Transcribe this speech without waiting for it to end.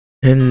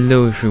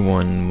Hello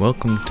everyone,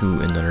 welcome to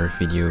another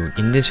video.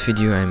 In this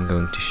video I'm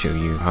going to show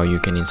you how you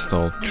can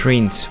install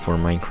trains for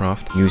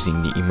Minecraft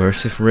using the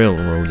Immersive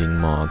Railroading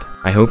mod.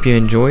 I hope you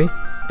enjoy,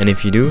 and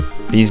if you do,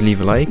 please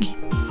leave a like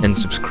and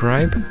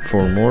subscribe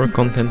for more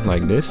content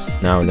like this.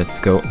 Now let's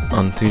go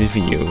on to the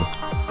video.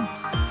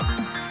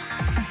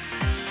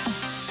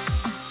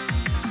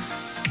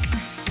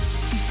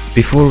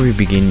 Before we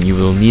begin, you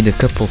will need a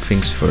couple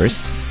things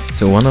first.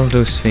 So one of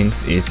those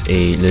things is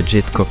a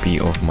legit copy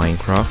of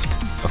Minecraft,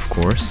 of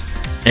course,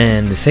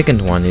 and the second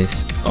one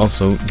is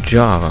also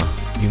Java.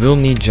 You will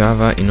need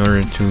Java in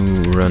order to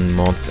run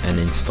mods and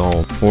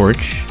install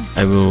Forge.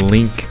 I will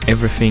link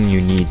everything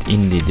you need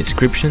in the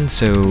description,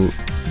 so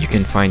you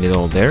can find it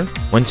all there.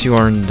 Once you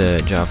are on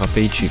the Java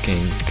page, you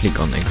can click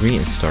on agree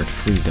and start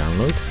free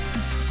download.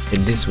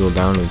 And this will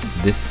download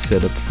this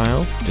setup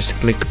file. Just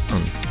click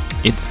on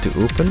it to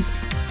open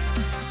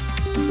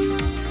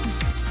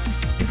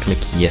and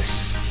click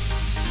yes.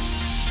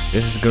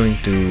 This is going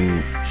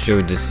to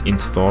show this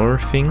installer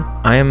thing.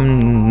 I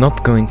am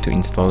not going to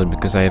install it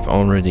because I have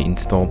already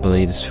installed the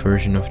latest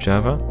version of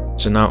Java.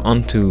 So now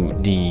onto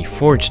the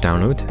Forge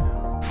download.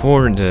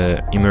 For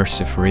the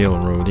Immersive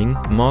Railroading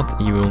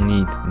mod, you will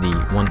need the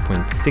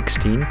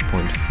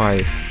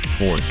 1.16.5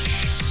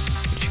 Forge,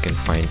 which you can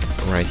find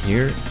right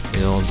here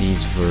with all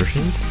these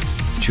versions.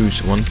 Choose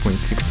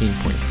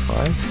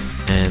 1.16.5.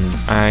 and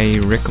I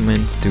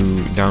recommend to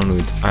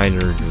download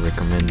either the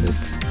recommended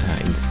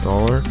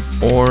installer,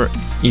 or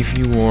if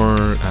you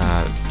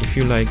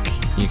like,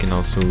 you can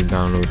also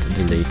download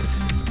the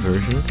latest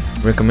version.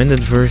 Recommended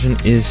version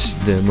is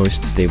the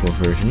most stable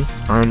version.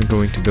 I'm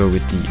going to go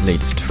with the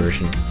latest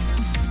version.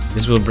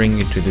 This will bring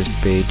you to this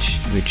page,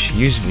 which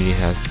usually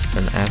has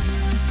an ad,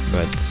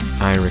 but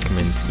I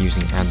recommend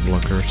using ad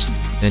blockers.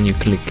 Then you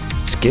click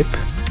skip,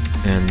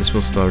 and this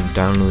will start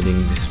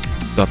downloading this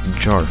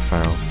 .jar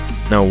file.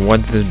 Now,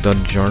 what's the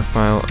 .jar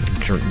file?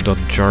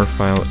 .jar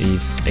file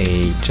is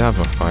a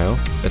Java file.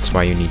 That's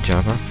why you need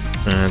Java.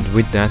 And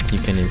with that, you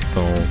can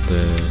install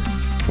the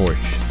Forge.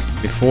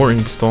 Before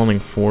installing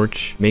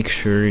Forge, make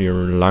sure your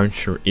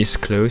launcher is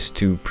closed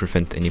to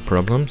prevent any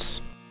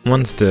problems.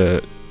 Once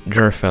the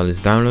jar file is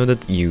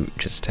downloaded, you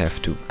just have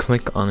to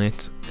click on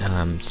it.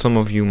 Some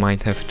of you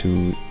might have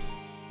to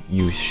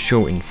use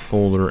show in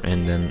folder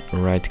and then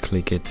right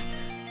click it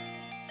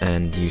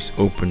and use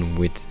open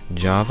with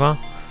Java.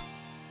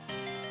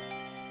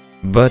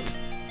 But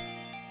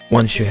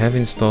once you have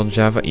installed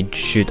Java, it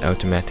should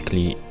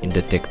automatically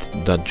detect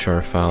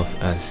 .jar files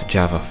as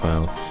Java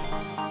files.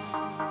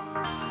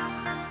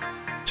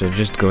 So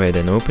just go ahead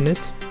and open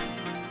it.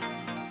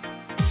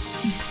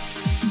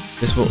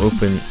 This will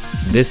open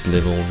this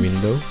little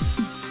window.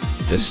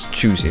 Just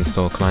choose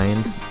install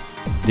client.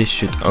 This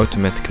should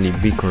automatically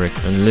be correct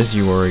unless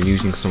you are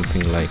using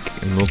something like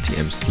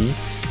multi-MC.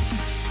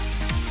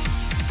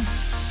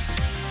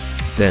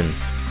 Then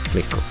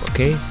click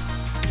OK.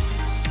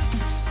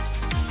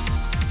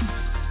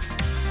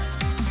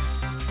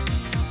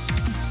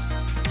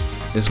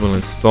 This will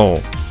install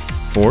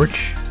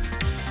Forge.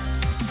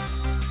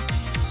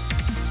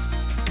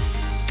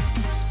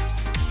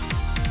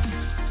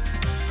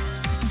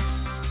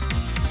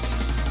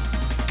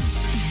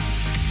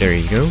 There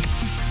you go.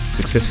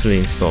 Successfully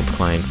installed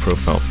client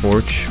profile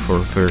Forge for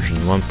version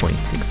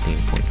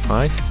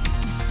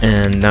 1.16.5.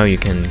 And now you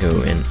can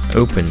go and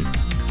open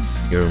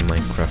your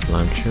Minecraft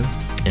launcher,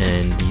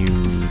 and you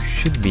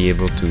should be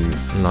able to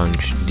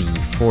launch the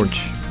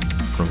Forge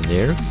from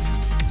there.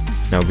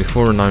 Now,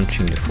 before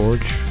launching the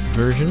Forge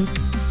version,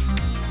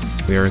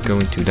 we are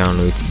going to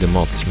download the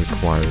mods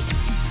required.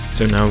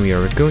 So now we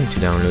are going to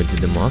download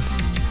the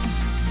mods.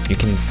 You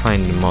can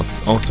find the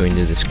mods also in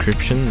the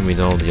description with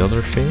all the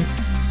other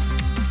things.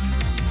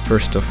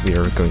 First off, we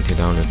are going to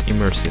download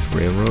Immersive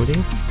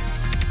Railroading.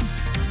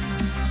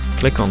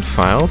 Click on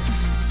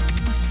Files,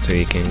 so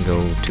you can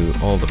go to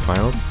all the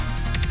files,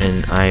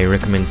 and I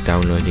recommend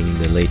downloading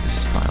the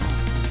latest file.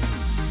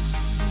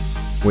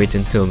 Wait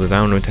until the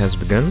download has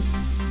begun,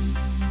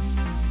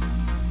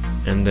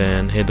 and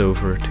then head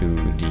over to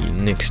the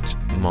next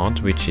mod,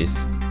 which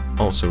is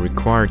also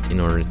required in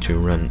order to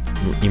run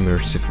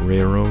Immersive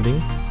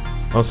Railroading.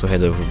 Also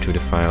head over to the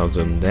file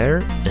zone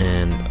there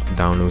and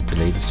download the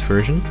latest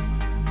version.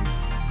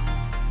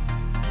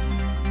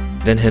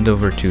 Then head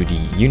over to the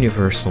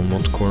Universal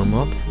Mod Core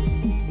mod.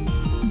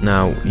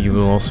 Now you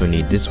will also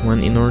need this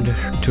one in order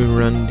to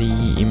run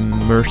the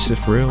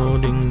Immersive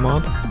Railroading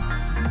mod.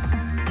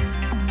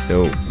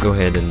 So go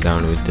ahead and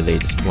download the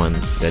latest one,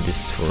 that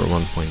is for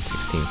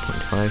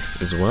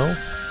 1.16.5 as well.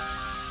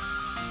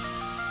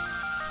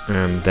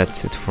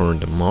 That's it for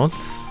the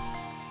mods.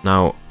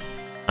 Now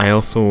I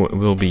also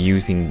will be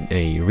using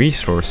a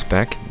resource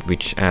pack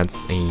which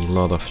adds a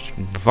lot of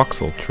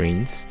voxel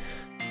trains,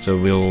 so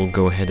we'll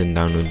go ahead and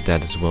download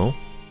that as well.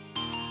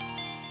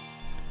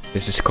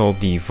 This is called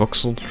the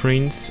voxel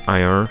trains,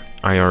 IR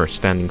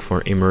standing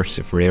for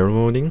Immersive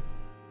Railroading.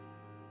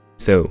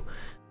 So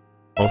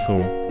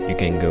also you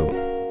can go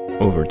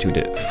over to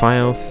the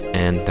files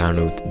and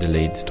download the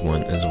latest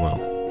one as well.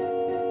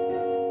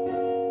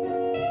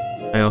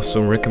 I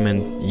also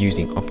recommend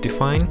using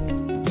Optifine.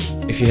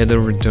 If you head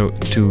over to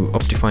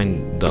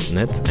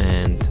optifine.net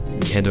and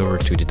head over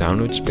to the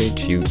downloads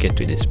page, you get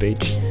to this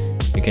page.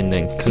 You can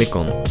then click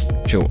on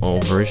show all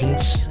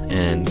versions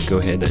and go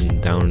ahead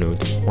and download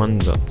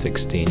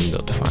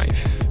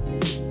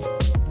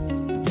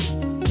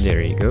 1.16.5.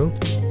 There you go.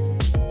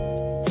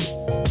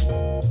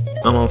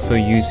 I'm also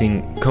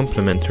using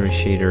complementary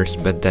shaders,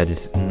 but that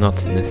is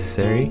not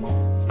necessary.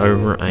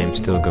 However, I am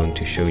still going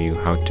to show you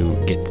how to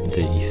get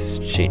these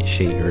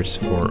shaders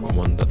for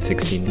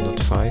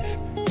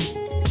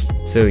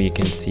 1.16.5. So you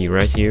can see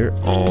right here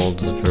all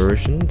the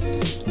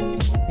versions.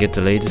 Get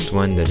the latest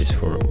one, that is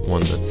for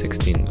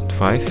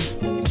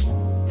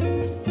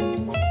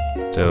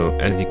 1.16.5. So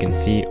as you can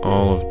see,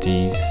 all of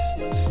these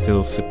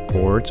still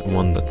support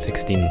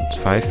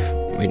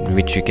 1.16.5,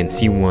 which you can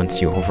see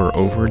once you hover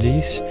over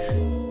these.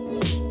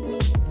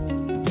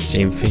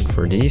 Same thing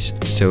for these,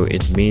 so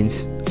it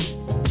means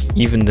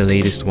even the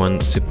latest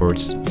one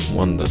supports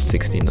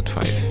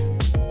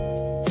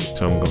 1.16.5.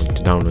 So I'm going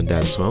to download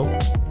that as well.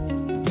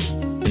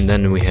 And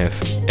then we have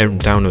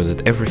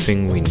downloaded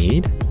everything we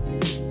need.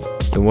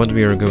 So what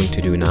we are going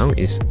to do now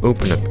is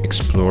open up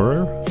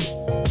Explorer.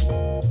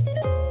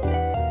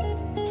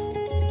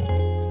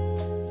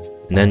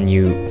 And then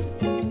you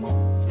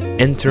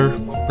enter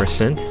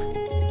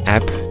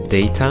 %app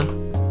data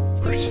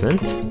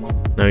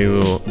 %. Now you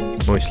will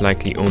most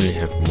likely only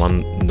have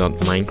one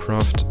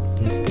 .minecraft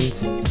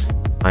instance.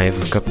 I have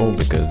a couple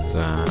because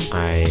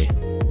I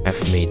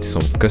have made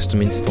some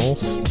custom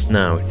installs.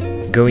 Now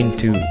go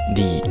into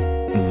the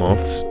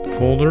mods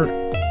folder.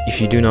 If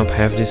you do not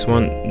have this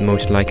one,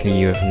 most likely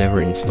you have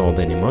never installed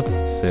any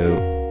mods, so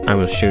I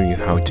will show you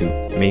how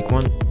to make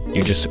one.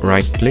 You just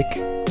right click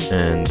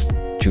and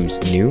choose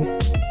new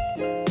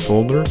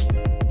folder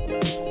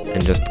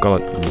and just call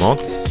it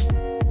mods,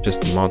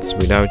 just mods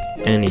without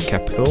any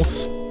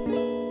capitals.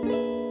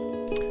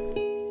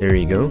 There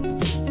you go.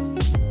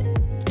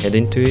 Head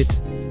into it,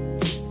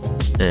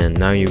 and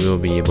now you will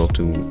be able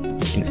to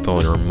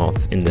install your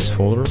mods in this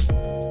folder.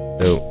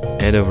 So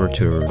head over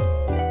to your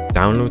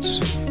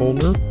downloads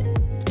folder,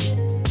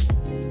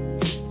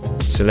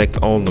 select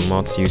all the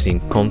mods using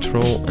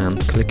Ctrl and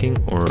clicking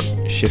or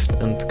Shift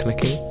and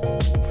clicking.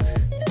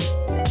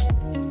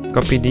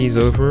 Copy these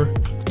over,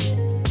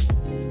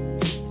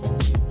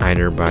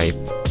 either by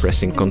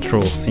pressing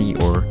Ctrl C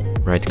or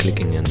right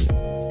clicking and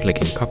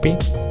clicking copy,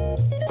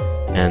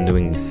 and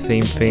doing the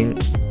same thing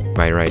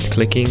by right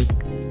clicking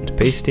and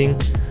pasting,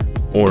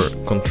 or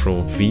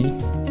Ctrl V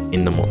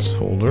in the mods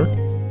folder.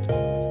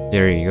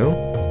 There you go.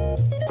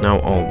 Now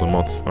all the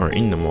mods are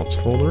in the mods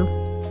folder.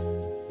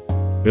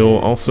 We'll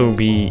also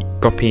be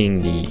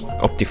copying the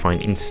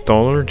Optifine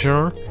installer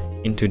jar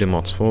into the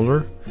mods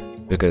folder,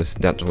 because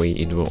that way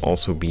it will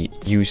also be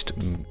used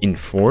in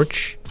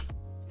Forge.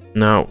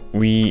 Now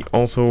we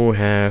also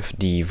have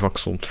the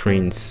voxel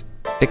trains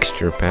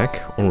texture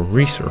pack or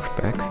resource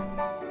pack,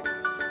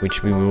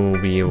 which we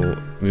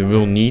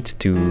will need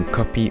to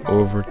copy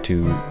over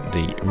to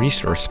the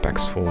resource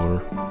packs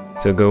folder.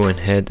 So go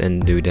ahead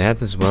and do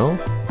that as well.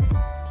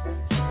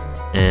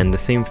 And the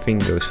same thing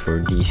goes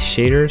for these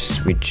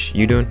shaders, which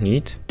you don't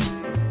need,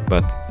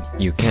 but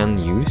you can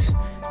use.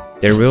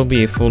 There will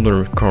be a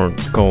folder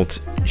called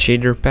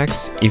shader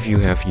packs if you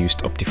have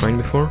used Optifine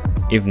before.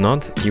 If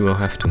not, you will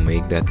have to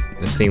make that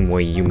the same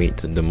way you made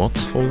the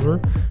mods folder,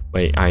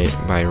 by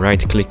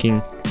right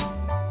clicking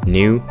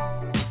new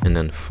and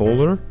then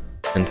folder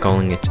and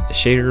calling it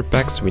shader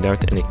packs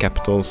without any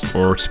capitals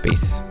or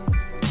space.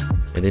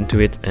 Head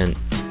into it and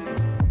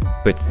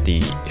put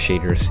the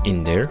shaders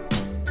in there.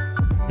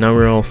 Now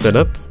we're all set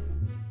up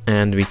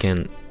and we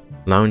can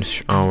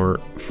launch our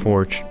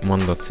Forge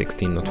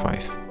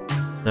 1.16.5.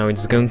 Now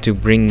it's going to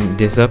bring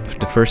this up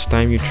the first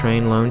time you try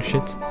and launch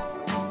it.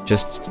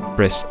 Just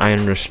press I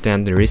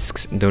understand the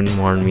risks, don't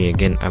warn me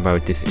again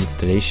about this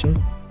installation,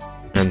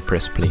 and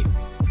press play.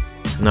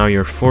 Now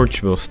your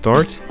Forge will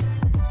start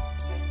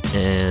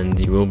and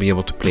you will be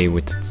able to play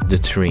with the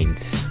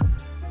trains.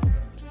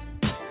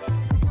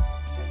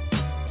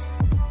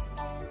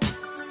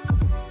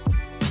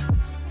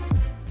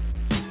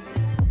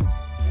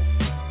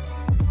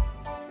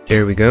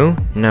 There we go,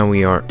 now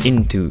we are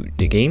into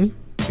the game.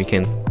 We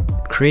can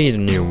create a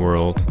new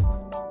world.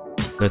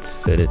 Let's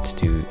set it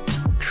to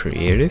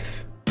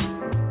creative.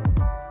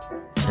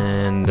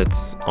 And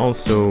let's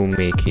also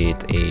make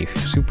it a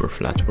super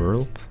flat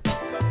world.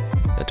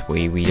 That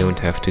way we don't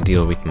have to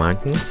deal with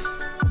mountains.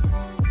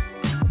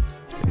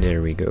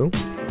 There we go.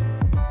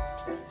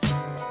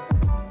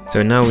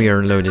 So now we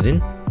are loaded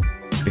in.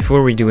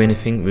 Before we do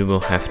anything, we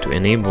will have to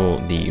enable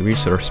the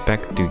resource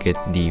pack to get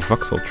the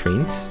voxel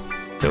trains.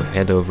 So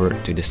head over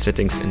to the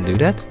settings and do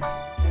that.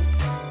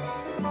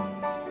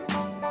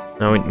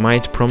 Now it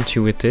might prompt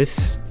you with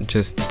this,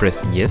 just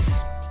press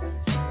yes.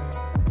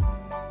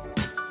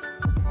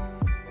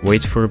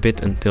 Wait for a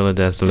bit until it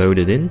has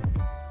loaded in.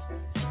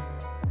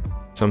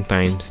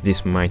 Sometimes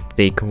this might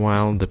take a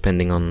while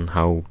depending on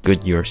how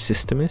good your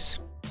system is.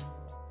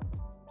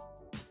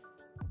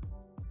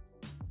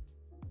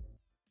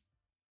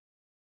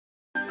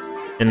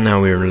 And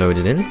now we're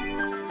loaded in.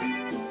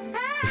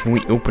 If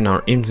we open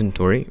our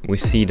inventory, we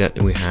see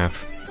that we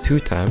have two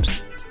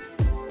tabs.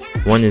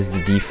 One is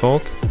the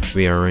default,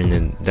 we are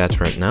in that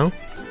right now.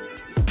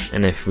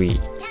 And if we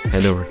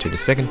head over to the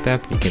second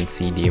tab, you can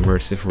see the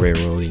immersive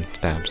railroading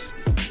tabs.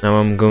 Now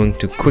I'm going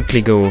to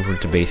quickly go over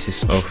the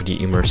basis of the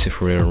immersive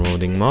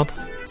railroading mod.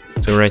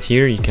 So right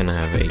here you can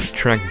have a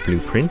track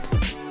blueprint,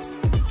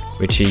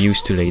 which you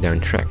use to lay down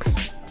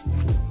tracks.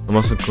 I'm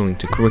also going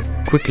to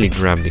quickly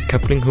grab the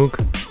coupling hook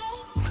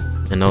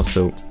and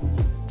also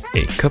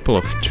a couple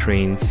of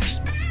trains,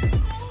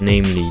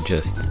 namely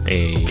just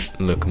a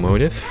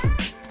locomotive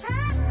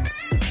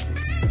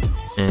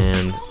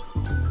and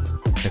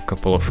a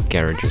couple of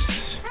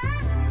carriages.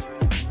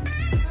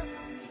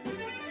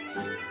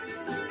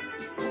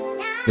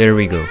 There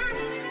we go.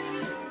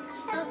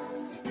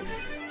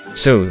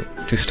 So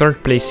to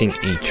start placing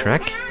a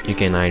track, you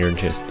can either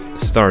just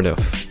start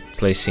off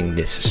placing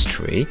this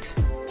straight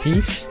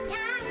piece,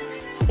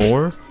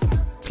 or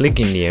click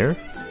in the air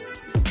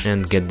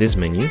and get this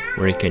menu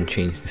where you can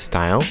change the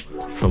style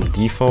from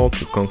default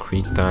to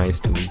concrete ties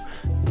to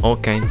all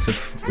kinds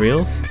of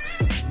rails.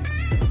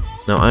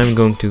 Now I'm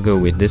going to go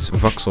with this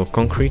voxel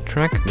concrete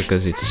track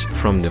because it's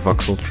from the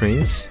voxel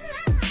trains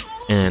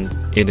and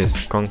it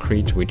is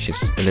concrete, which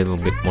is a little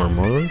bit more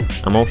modern.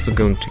 I'm also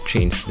going to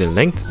change the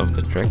length of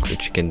the track,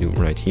 which you can do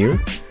right here.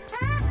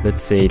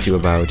 Let's say to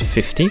about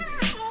 50.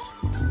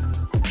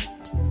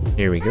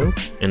 Here we go.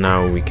 And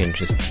now we can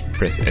just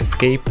press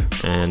escape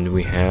and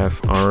we have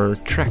our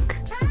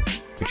track,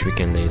 which we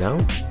can lay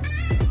down.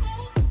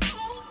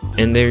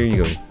 And there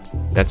you go.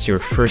 That's your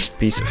first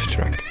piece of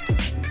track.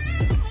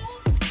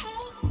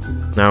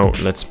 Now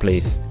let's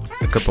place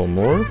a couple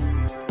more.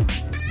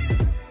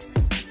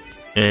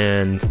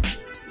 And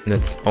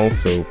let's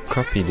also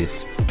copy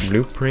this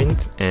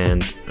blueprint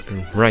and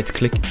right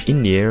click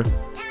in the air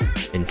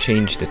and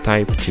change the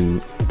type to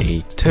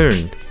a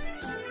turn.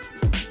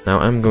 Now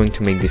I'm going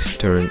to make this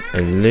turn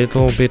a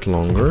little bit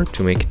longer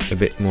to make it a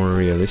bit more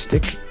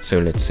realistic. So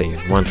let's say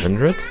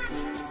 100.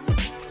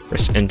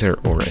 Press enter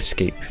or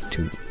escape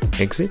to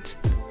exit.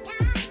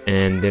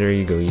 And there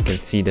you go. You can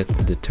see that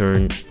the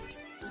turn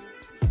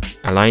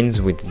aligns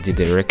with the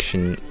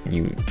direction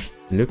you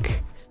look.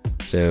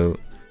 So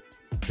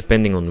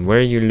depending on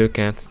where you look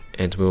at,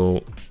 it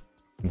will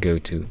go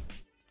to.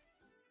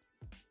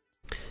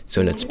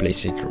 So let's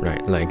place it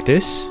right like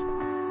this.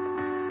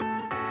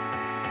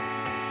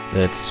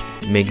 Let's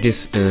make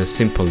this a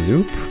simple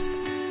loop.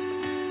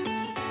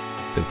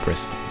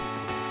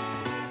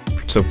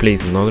 So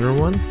place another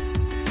one.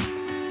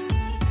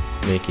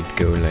 Make it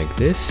go like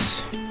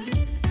this.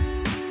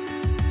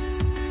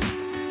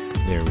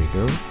 There we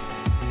go.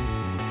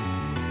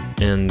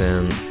 And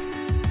then,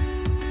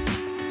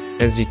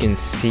 as you can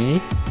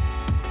see,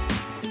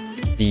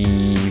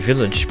 the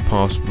village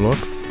pass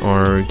blocks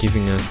are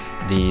giving us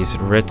these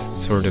red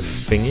sort of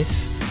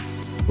thingies,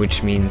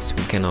 which means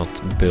we cannot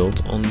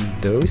build on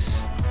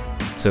those.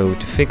 So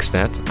to fix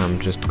that, I'm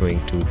just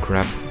going to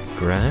grab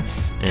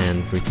grass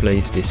and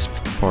replace this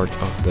part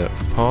of the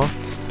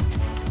path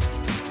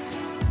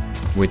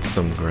with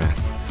some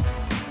grass.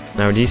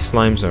 Now these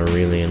slimes are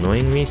really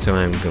annoying me, so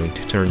I'm going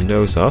to turn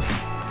those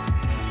off.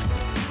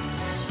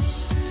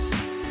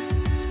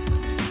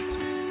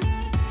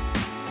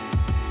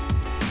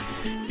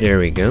 There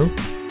we go.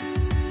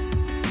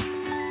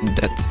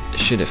 That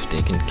should have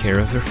taken care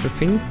of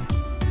everything.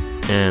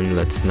 And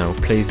let's now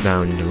place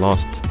down the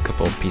last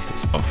couple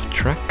pieces of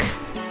track.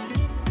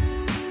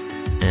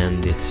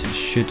 And this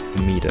should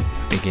meet up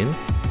again.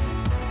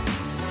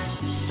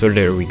 So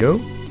there we go.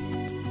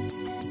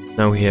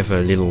 Now we have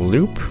a little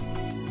loop.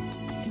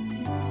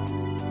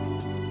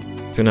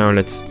 So now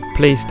let's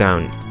place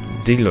down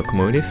the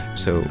locomotive.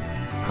 So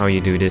how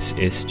you do this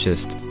is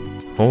just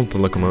hold the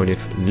locomotive,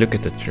 look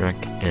at the track,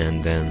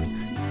 and then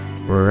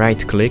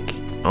right click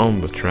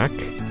on the track.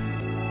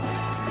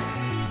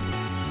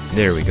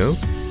 There we go.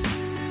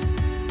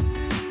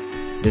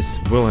 This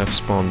will have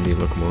spawned the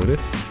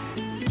locomotive.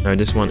 Now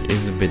this one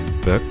is a bit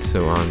bugged,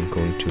 so I'm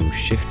going to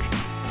shift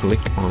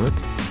click on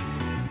it.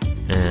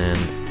 And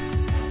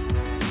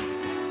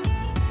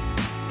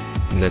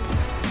let's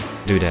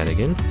do that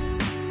again.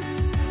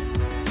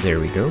 There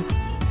we go.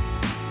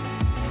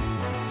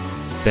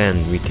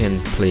 Then we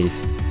can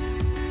place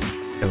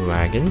a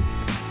wagon.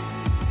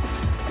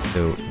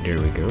 So there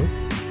we go.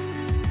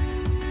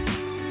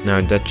 Now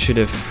that should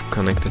have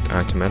connected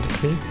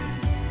automatically.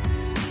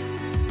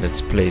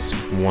 Let's place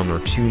one or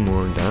two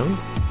more down.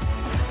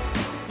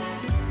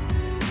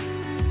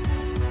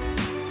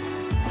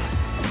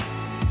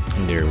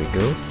 And there we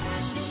go.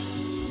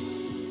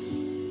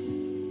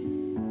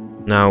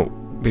 Now,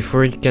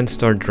 before you can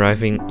start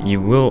driving, you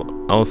will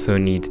also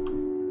need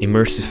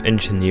immersive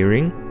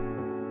engineering,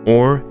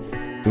 or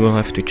you will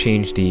have to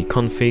change the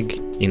config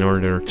in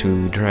order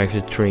to drive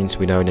the trains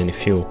without any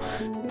fuel.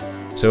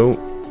 So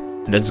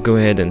let's go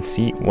ahead and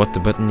see what the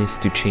button is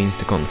to change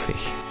the config.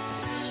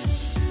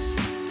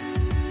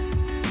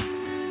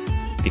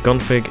 The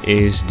config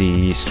is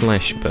the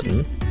slash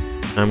button.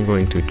 I'm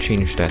going to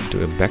change that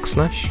to a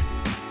backslash.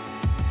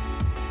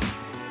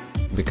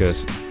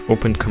 because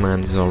open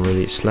command is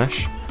already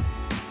slash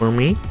for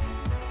me.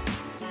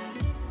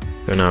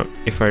 So now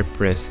if I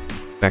press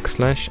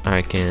backslash,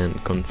 I can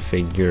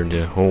configure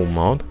the whole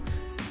mod.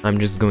 I'm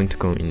just going to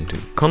go into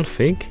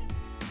config,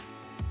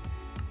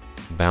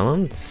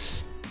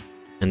 balance,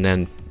 and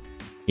then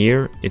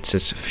here it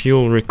says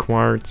fuel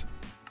required.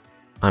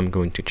 I'm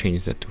going to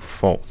change that to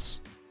false.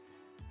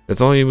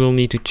 That's all you will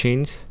need to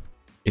change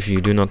if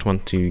you do not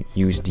want to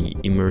use the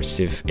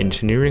immersive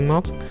engineering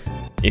mod.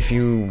 If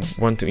you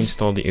want to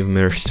install the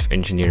immersive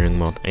engineering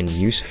mod and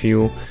use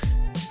fuel,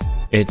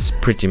 it's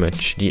pretty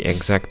much the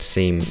exact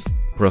same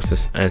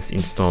process as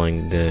installing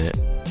the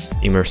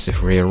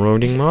immersive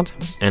railroading mod,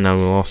 and I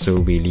will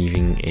also be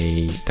leaving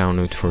a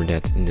download for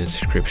that in the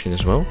description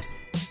as well.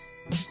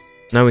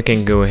 Now we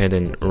can go ahead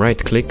and right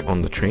click on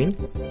the train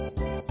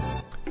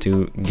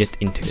to get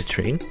into the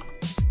train.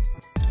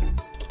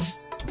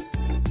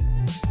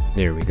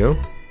 There we go.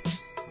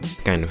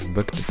 Kind of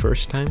bugged the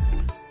first time.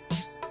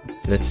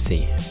 Let's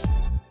see.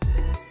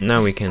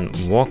 Now we can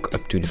walk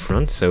up to the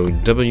front, so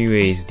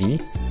WASD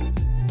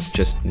is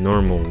just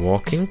normal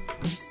walking.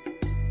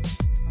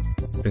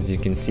 As you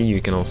can see,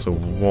 you can also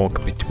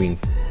walk between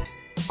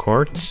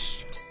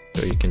carts,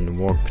 so you can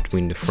walk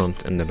between the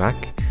front and the back.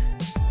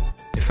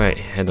 If I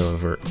head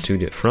over to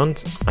the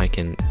front, I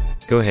can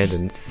go ahead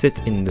and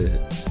sit in the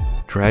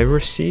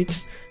driver's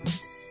seat.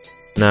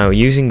 Now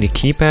using the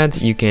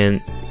keypad you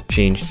can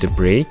change the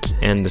brake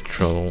and the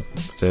throttle.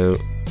 So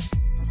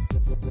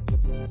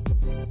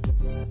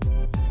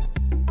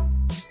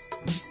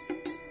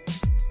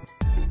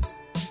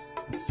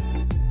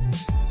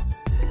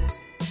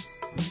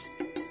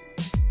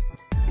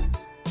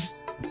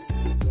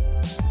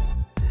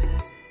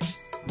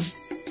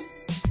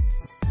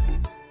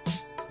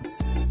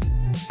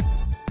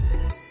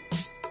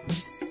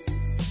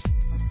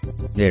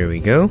there we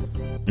go.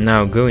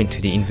 Now go into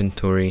the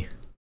inventory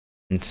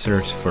and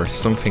search for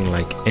something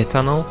like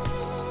ethanol.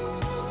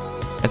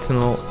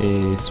 Ethanol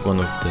is one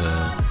of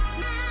the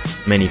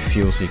many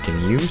fuels you can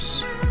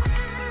use.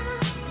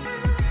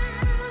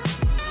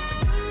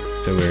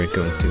 So we're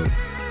going to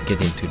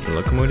get into the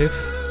locomotive.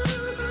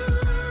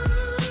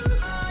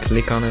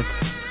 Click on it.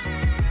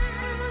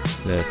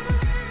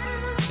 Let's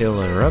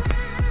fill her up.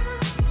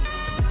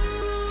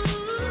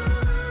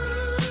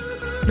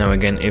 Now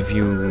again, if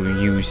you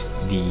use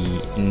the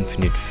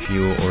infinite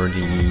fuel or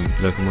the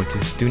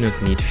locomotives do not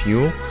need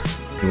fuel,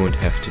 you won't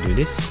have to do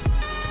this.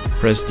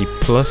 Press the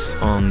plus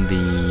on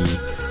the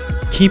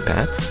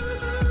keypad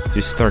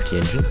to start the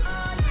engine.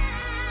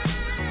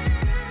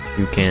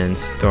 You can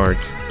start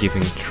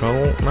giving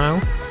throttle now,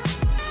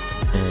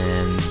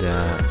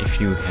 and if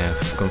you have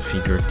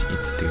configured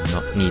it to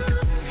not need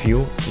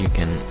fuel, you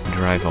can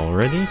drive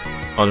already.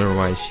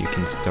 Otherwise you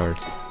can start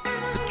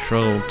the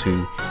throttle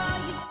to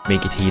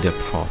make it heat up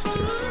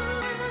faster.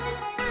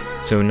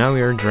 So now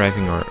we are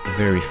driving our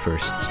very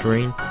first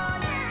train,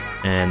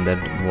 and that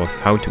was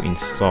how to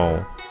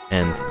install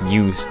and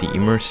use the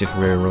immersive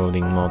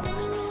railroading mod,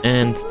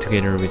 and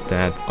together with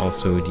that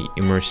also the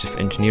immersive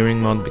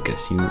engineering mod,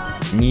 because you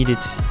need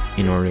it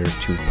in order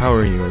to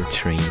power your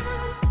trains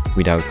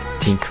without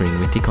tinkering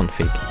with the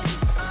config.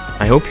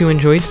 I hope you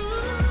enjoyed.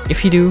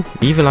 If you do,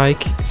 leave a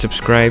like,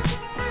 subscribe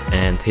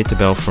and hit the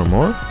bell for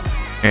more,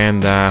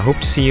 and hope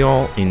to see you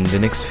all in the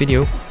next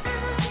video.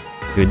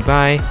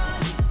 Goodbye.